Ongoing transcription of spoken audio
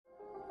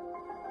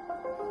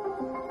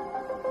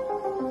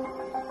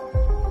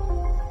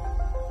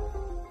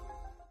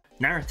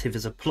Narrative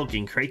is a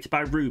plugin created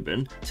by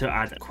Ruben to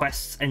add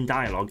quests and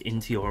dialogue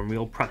into your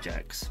Unreal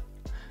projects.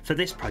 For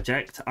this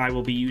project, I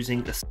will be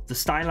using the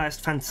Stylized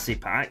Fantasy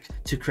Pack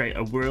to create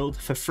a world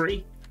for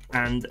free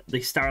and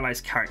the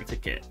Stylized Character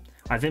Kit.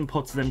 I've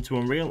imported them to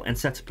Unreal and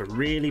set up a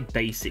really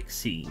basic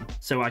scene.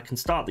 So I can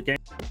start the game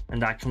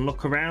and I can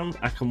look around,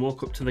 I can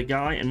walk up to the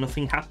guy and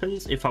nothing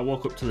happens. If I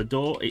walk up to the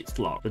door, it's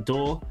locked. The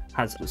door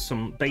has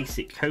some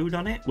basic code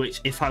on it,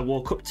 which if I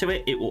walk up to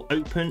it, it will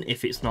open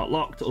if it's not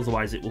locked,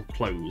 otherwise it will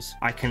close.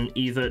 I can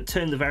either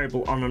turn the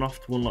variable on and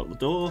off to unlock the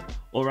door,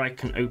 or I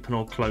can open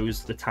or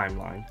close the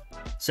timeline.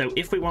 So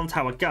if we want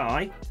our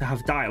guy to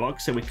have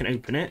dialogue so we can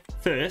open it,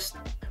 first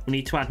we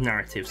need to add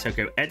narrative. So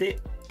go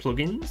edit,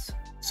 plugins,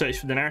 search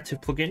for the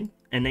narrative plugin,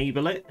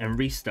 enable it and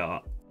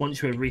restart.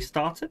 Once you have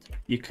restarted,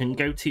 you can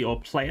go to your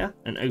player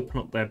and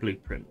open up their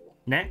blueprint.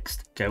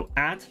 Next, go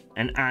add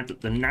and add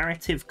the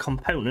narrative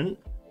component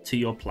to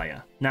your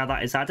player. Now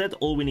that is added,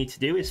 all we need to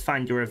do is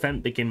find your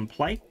event begin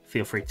play.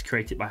 Feel free to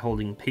create it by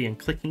holding P and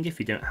clicking if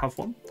you don't have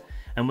one.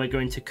 And we're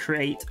going to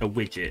create a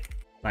widget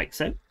like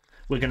so.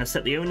 We're going to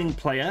set the owning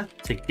player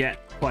to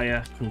get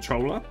player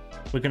controller.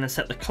 We're going to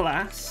set the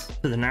class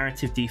to the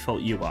narrative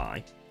default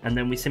UI. And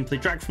then we simply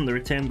drag from the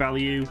return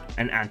value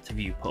and add to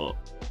viewport.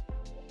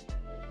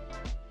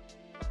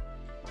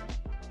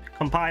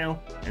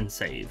 Compile and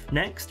save.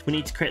 Next, we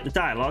need to create the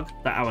dialogue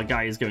that our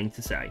guy is going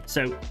to say.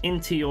 So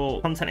into your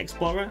Content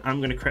Explorer, I'm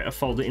going to create a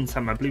folder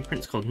inside my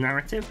blueprints called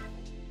Narrative.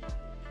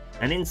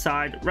 And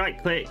inside,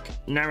 right-click,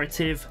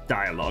 Narrative,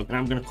 Dialogue. And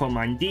I'm going to call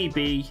mine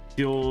DB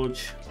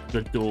George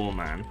the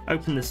Doorman.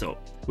 Open this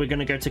up. We're going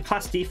to go to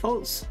class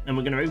defaults and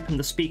we're going to open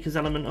the speakers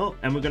element up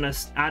and we're going to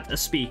add a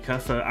speaker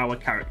for our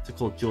character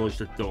called George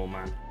the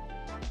Doorman.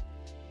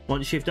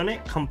 Once you've done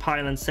it,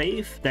 compile and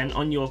save. Then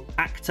on your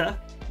actor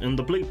in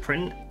the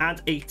blueprint,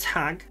 add a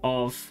tag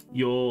of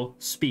your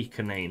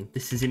speaker name.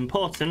 This is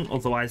important,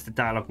 otherwise the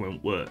dialogue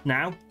won't work.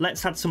 Now,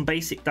 let's add some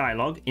basic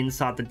dialogue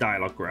inside the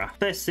dialogue graph.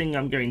 First thing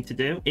I'm going to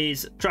do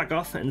is drag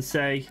off and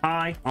say,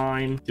 hi,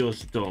 I'm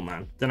George the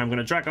Doorman. Then I'm going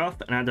to drag off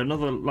and add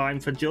another line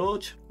for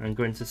George. I'm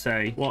going to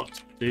say,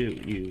 what do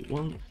you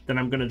want? Then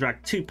I'm going to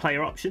drag two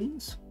player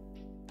options.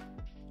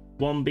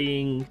 One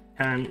being,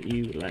 can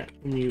you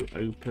let me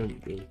open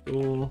the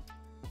door?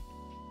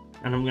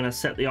 And I'm going to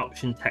set the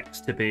option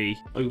text to be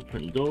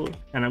open door.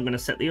 And I'm going to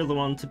set the other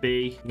one to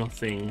be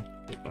nothing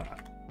but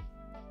bad.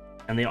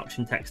 And the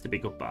option text to be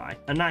goodbye.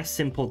 A nice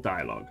simple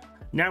dialogue.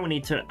 Now we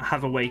need to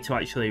have a way to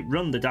actually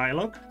run the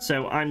dialogue.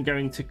 So I'm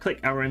going to click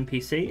our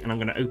NPC and I'm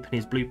going to open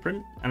his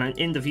blueprint. And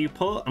in the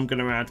viewport, I'm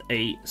going to add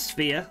a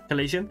sphere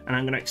collision and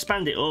I'm going to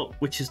expand it up,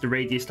 which is the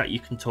radius that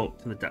you can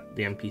talk to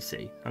the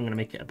NPC. I'm going to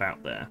make it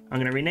about there. I'm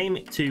going to rename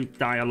it to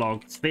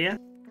dialogue sphere.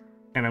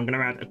 And I'm going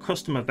to add a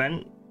custom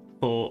event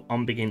for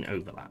on begin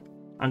overlap.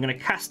 I'm going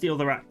to cast the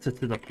other actor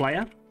to the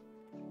player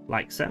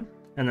like so.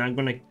 And then I'm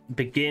going to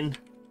begin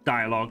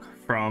dialogue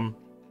from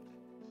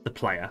the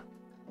player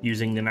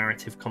using the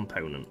narrative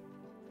component.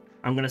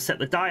 I'm going to set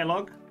the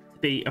dialogue to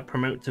be a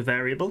promote to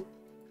variable,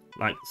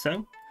 like so.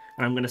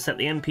 And I'm going to set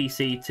the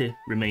NPC to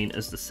remain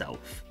as the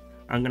self.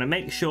 I'm going to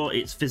make sure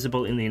it's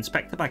visible in the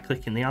inspector by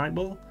clicking the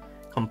eyeball,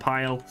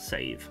 compile,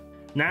 save.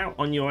 Now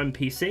on your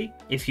NPC,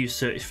 if you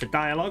search for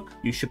dialogue,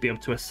 you should be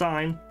able to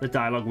assign the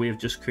dialogue we have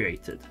just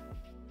created,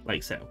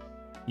 like so.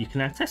 You can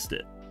now test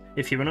it.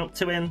 If you run up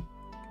to him,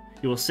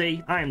 you will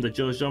see, I am the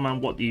George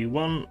Doorman, what do you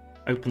want?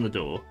 Open the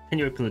door. Can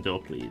you open the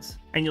door, please?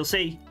 And you'll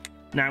see,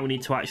 now we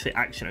need to actually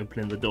action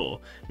opening the door.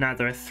 Now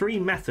there are three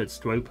methods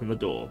to open the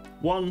door.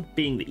 One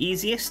being the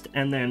easiest,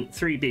 and then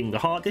three being the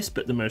hardest,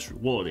 but the most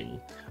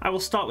rewarding. I will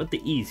start with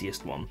the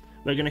easiest one.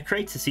 We're going to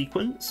create a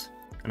sequence,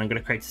 and I'm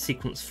going to create a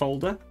sequence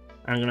folder.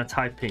 I'm going to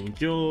type in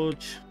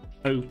George,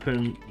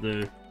 open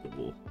the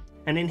door.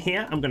 And in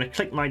here, I'm going to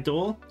click my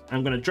door.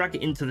 I'm going to drag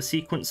it into the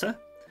sequencer,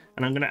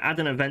 and I'm going to add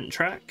an event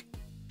track.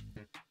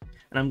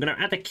 And I'm going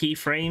to add a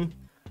keyframe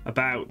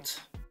about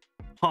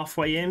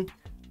halfway in,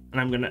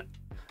 and I'm going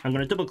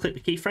to double click the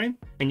keyframe,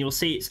 and you'll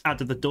see it's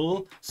added the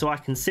door. So I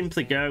can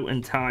simply go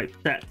and type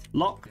set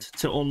locked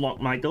to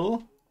unlock my door.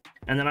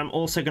 And then I'm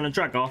also going to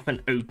drag off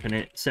and open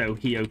it so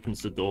he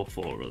opens the door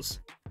for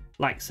us,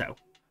 like so.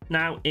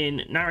 Now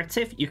in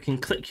narrative, you can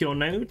click your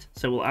node.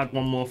 So we'll add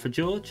one more for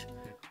George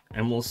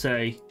and we'll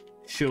say,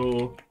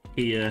 sure,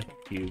 here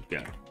you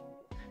go.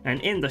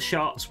 And in the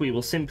shots, we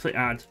will simply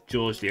add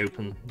George the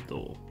open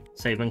door.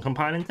 Save and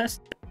compile and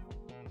test.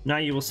 Now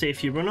you will see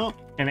if you run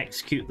up and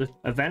execute the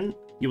event,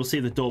 you will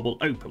see the door will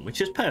open, which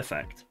is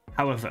perfect.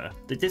 However,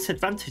 the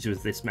disadvantage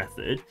with this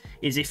method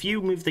is if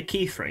you move the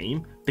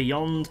keyframe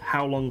beyond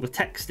how long the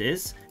text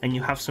is and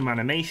you have some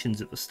animations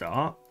at the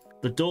start,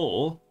 the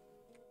door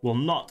will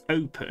not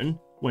open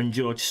when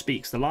George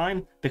speaks the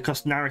line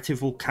because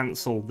narrative will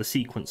cancel the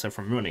sequencer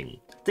from running.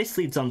 This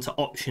leads on to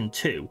option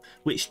 2,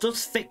 which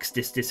does fix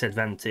this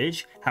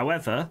disadvantage.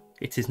 However,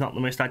 it is not the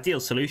most ideal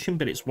solution,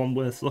 but it's one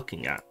worth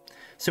looking at.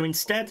 So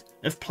instead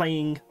of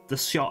playing the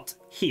shot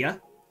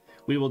here,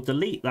 we will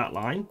delete that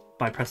line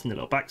by pressing the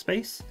little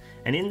backspace.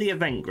 And in the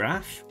event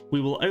graph, we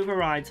will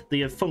override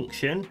the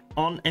function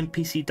on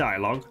NPC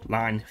Dialogue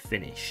line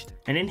finished.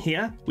 And in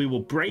here, we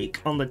will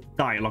break on the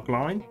dialogue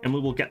line and we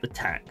will get the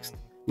text.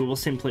 We will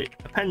simply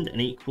append an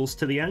equals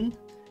to the end,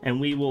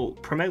 and we will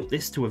promote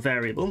this to a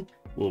variable.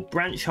 We'll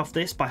branch off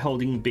this by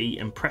holding B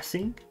and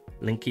pressing,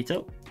 link it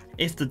up.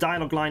 If the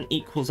dialogue line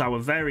equals our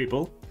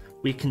variable,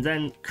 we can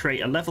then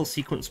create a level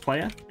sequence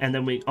player, and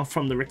then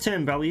from the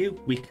return value,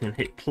 we can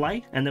hit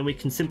play, and then we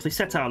can simply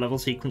set our level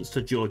sequence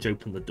to George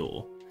open the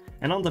door.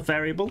 And on the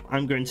variable,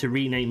 I'm going to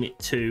rename it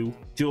to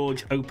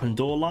George open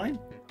door line.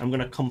 I'm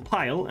going to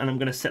compile, and I'm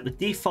going to set the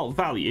default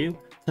value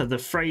to the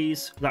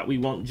phrase that we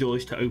want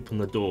George to open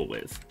the door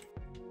with,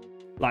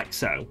 like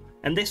so.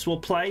 And this will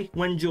play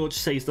when George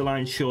says the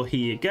line, sure,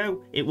 here you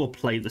go, it will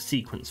play the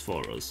sequence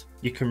for us.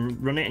 You can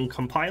run it and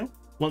compile.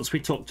 Once we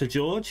talk to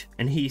George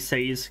and he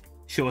says,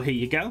 sure, here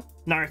you go,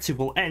 narrative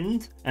will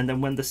end, and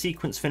then when the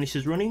sequence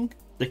finishes running,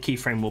 the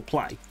keyframe will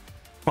play.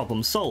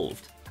 Problem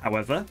solved.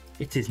 However,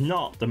 it is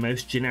not the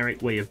most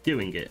generic way of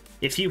doing it.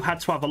 If you had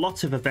to have a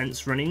lot of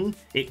events running,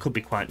 it could be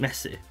quite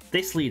messy.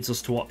 This leads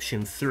us to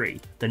option 3,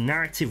 the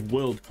narrative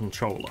world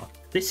controller.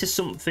 This is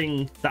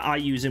something that I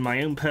use in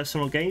my own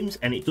personal games,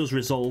 and it does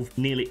resolve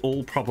nearly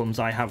all problems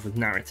I have with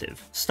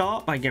narrative.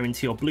 Start by going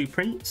to your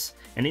blueprints,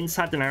 and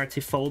inside the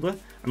narrative folder,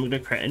 I'm going to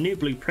create a new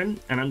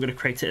blueprint, and I'm going to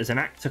create it as an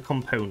actor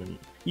component.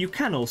 You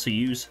can also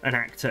use an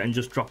actor and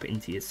just drop it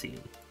into your scene.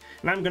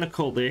 And I'm going to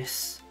call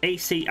this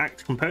AC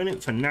Act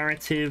Component for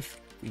Narrative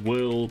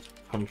World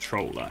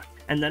Controller.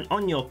 And then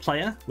on your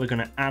player, we're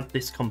going to add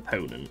this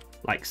component,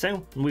 like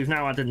so. And we've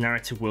now added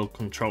Narrative World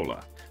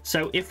Controller.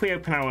 So if we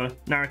open our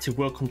Narrative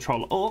World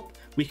Controller up,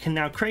 we can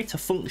now create a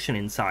function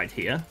inside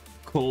here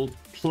called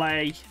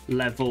Play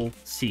Level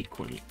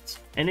Sequence.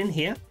 And in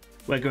here,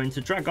 we're going to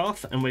drag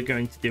off and we're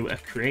going to do a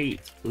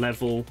create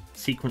level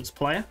sequence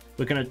player.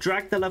 We're going to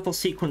drag the level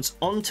sequence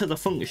onto the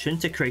function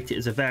to create it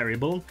as a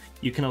variable.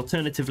 You can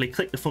alternatively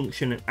click the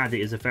function and add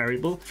it as a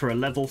variable for a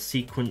level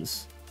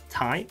sequence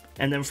type.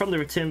 And then from the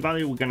return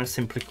value, we're going to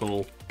simply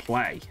call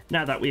play.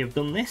 Now that we have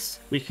done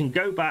this, we can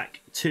go back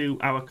to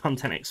our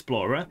Content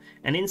Explorer,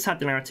 and inside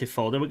the narrative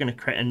folder, we're going to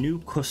create a new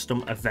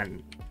custom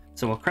event.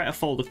 So we'll create a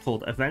folder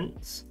called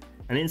events.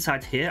 And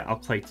inside here,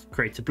 I'll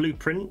create a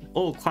blueprint,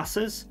 all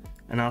classes,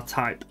 and I'll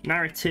type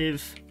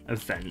narrative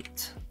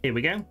event. Here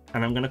we go.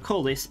 And I'm going to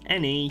call this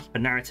any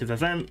narrative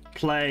event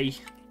play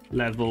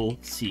level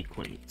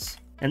sequence.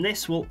 And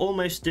this will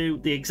almost do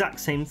the exact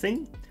same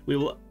thing. We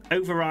will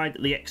override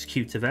the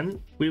execute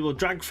event. We will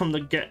drag from the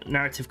get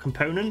narrative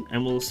component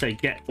and we'll say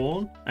get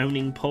pawn,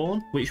 owning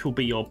pawn, which will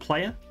be your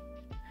player.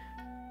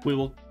 We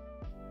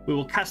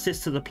will cast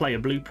this to the player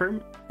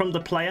blueprint. From the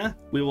player,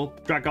 we will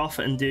drag off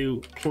and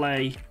do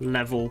play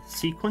level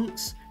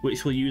sequence,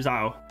 which will use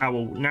our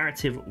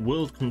narrative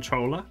world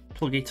controller.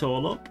 Plug it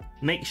all up.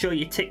 Make sure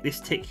you tick this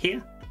tick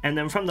here. And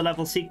then from the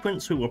level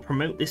sequence, we will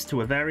promote this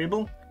to a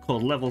variable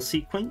called level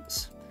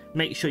sequence.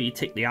 Make sure you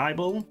tick the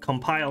eyeball,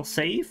 compile,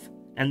 save,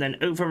 and then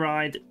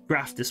override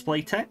graph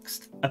display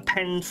text,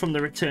 append from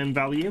the return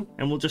value,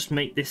 and we'll just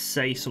make this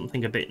say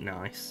something a bit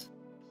nice.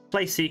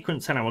 Play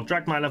sequence, and I will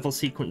drag my level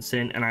sequence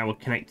in and I will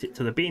connect it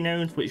to the B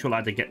node, which will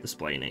add a get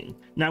display name.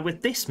 Now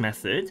with this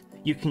method,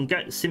 you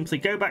can simply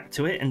go back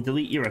to it and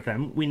delete your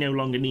event. We no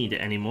longer need it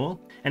anymore.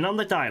 And on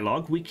the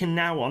dialogue, we can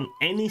now on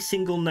any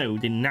single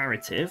node in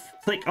narrative,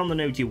 click on the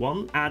node you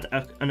want, add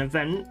an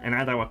event and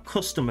add our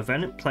custom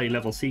event, play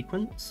level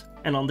sequence.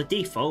 And on the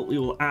default, we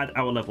will add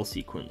our level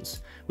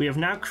sequence. We have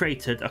now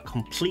created a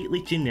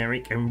completely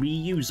generic and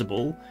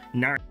reusable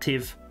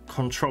narrative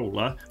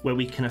controller where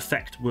we can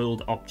affect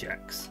world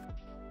objects.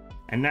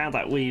 And now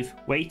that we've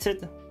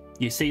waited,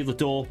 you see the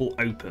door will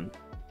open.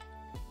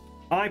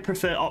 I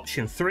prefer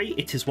option 3,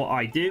 it is what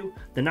I do.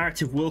 The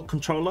narrative world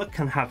controller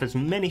can have as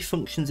many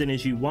functions in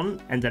as you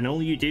want, and then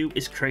all you do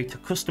is create a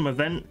custom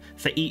event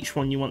for each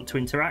one you want to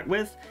interact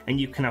with, and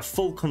you can have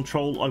full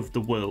control over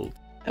the world.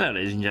 Hello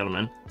ladies and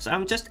gentlemen, so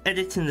I'm just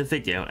editing the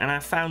video and I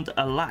found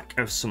a lack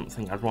of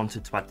something I'd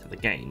wanted to add to the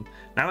game.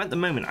 Now at the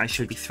moment I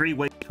showed you 3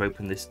 ways to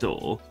open this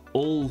door,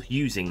 all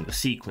using the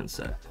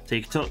sequencer. So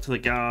you can talk to the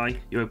guy,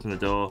 you open the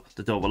door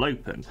will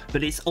open,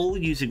 but it's all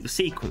using the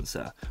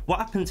sequencer. What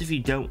happens if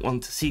you don't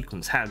want to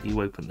sequence? How do you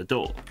open the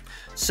door?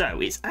 So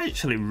it's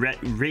actually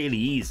really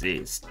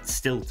easy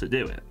still to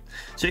do it.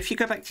 So if you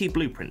go back to your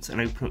blueprints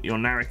and open up your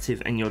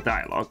narrative and your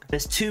dialogue,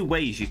 there's 2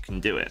 ways you can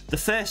do it. The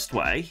first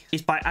way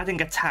is by adding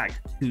a tag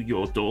to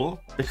your door,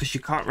 because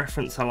you can't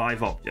reference a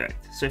live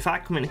object. So if I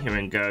come in here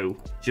and go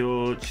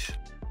George,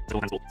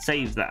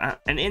 save that,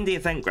 and in the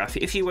event graph,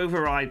 if you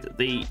override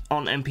the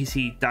on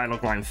NPC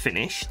dialogue line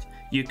finished,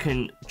 you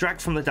can drag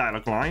from the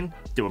dialogue line,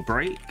 do a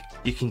break,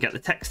 you can get the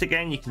text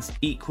again, you can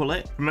equal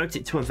it, promote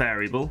it to a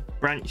variable,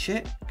 branch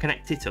it,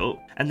 connect it up,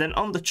 and then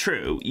on the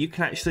true, you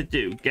can actually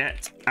do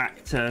get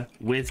actor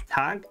with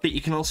tag, but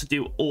you can also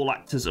do all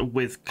actors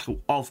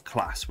of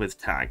class with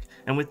tag.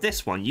 And with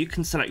this one, you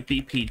can select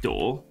BP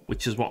door,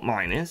 which is what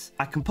mine is,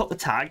 I can put the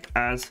tag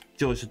as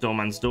George the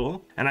Doorman's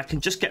door, and I can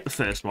just get the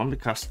first one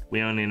because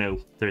we only know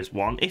there is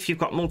one. If you've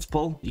got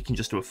multiple, you can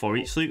just do a for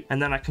each loop,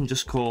 and then I can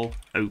just call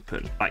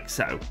open, like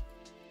so.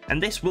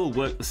 And this will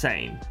work the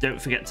same.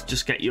 Don't forget to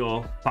just get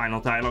your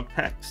final dialogue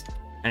text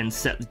and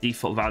set the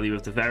default value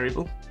of the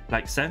variable,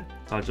 like so.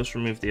 I'll just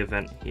remove the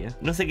event here.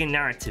 Nothing in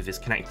narrative is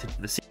connected to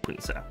the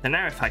sequencer. So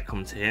now if I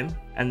come to him,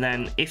 and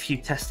then if you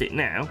test it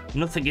now,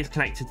 nothing is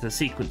connected to the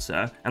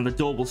sequencer, and the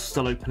door will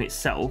still open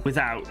itself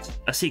without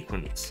a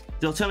sequence.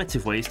 The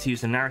alternative way is to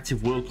use the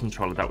narrative world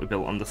controller that we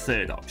built on the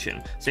third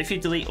option. So if you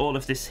delete all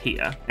of this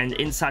here, and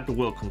inside the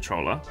world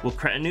controller, we'll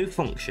create a new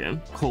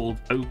function called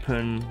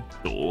open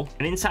door,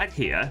 and inside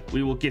here,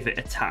 we will give it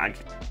a tag,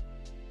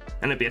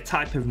 and it'll be a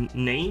type of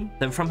name.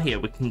 Then from here,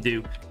 we can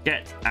do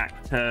get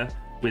actor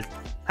with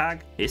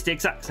tag. It's the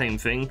exact same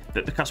thing,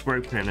 but because we're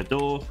opening a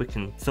door, we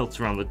can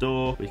filter on the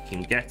door, we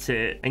can get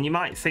it. And you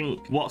might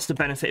think, what's the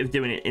benefit of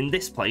doing it in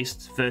this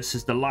place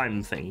versus the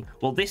line thing?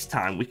 Well, this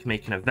time we can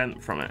make an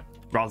event from it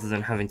rather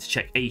than having to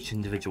check each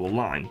individual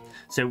line.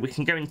 So we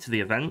can go into the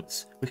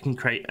events, we can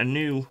create a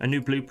new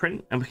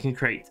blueprint, and we can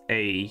create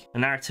a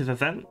narrative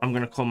event. I'm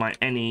going to call my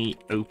any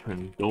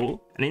open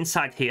door. And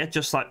inside here,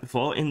 just like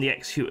before, in the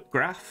execute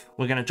graph,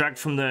 we're going to drag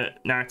from the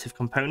narrative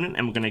component,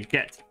 and we're going to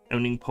get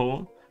owning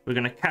pawn. We're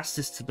going to cast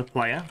this to the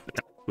player.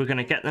 We're going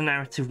to get the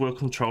narrative world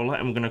controller,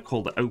 and we're going to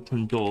call the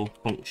open door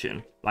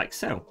function, like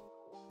so.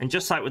 And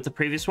just like with the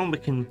previous one, we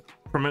can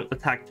promote the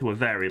tag to a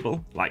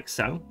variable, like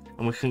so.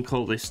 And we can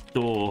call this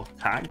door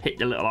tag, hit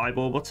the little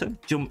eyeball button,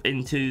 jump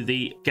into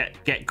the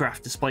get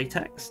graph display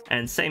text.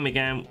 And same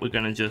again, we're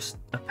going to just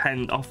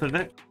append off of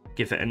it,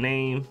 give it a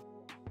name,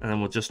 and then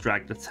we'll just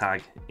drag the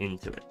tag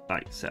into it,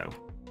 like so.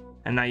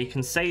 And now you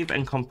can save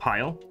and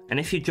compile. And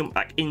if you jump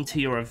back into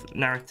your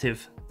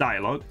narrative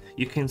dialogue,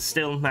 you can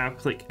still now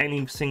click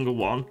any single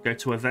one, go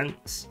to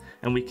events,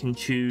 and we can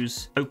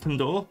choose open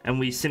door, and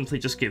we simply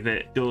just give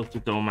it George the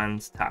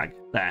Doorman's tag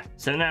there.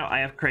 So now I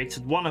have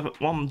created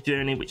one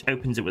journey which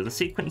opens it with a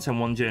sequence, and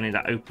one journey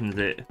that opens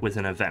it with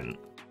an event.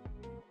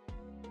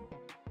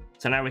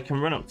 So now we can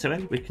run up to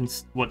him. We can,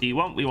 what do you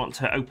want? We want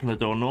to open the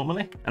door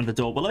normally, and the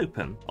door will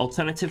open.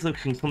 Alternatively, we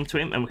can come to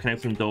him and we can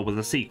open the door with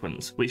a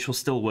sequence, which will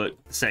still work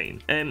the same.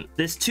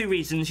 There's two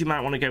reasons you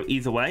might want to go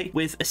either way.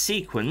 With a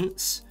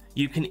sequence,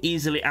 you can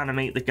easily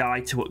animate the guy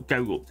to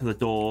go up to the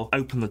door,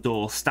 open the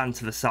door, stand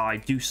to the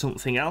side, do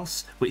something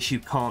else, which you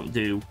can't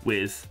do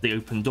with the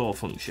open door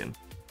function.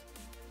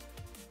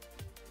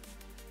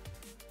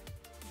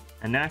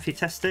 And now if you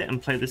test it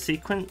and play the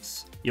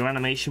sequence, your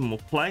animation will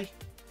play,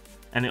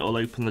 and it will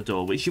open the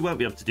door, which you won't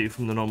be able to do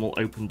from the normal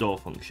open door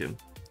function,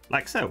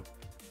 like so.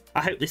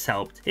 I hope this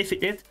helped. If it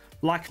did,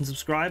 like and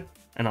subscribe,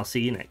 and I'll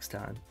see you next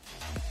time.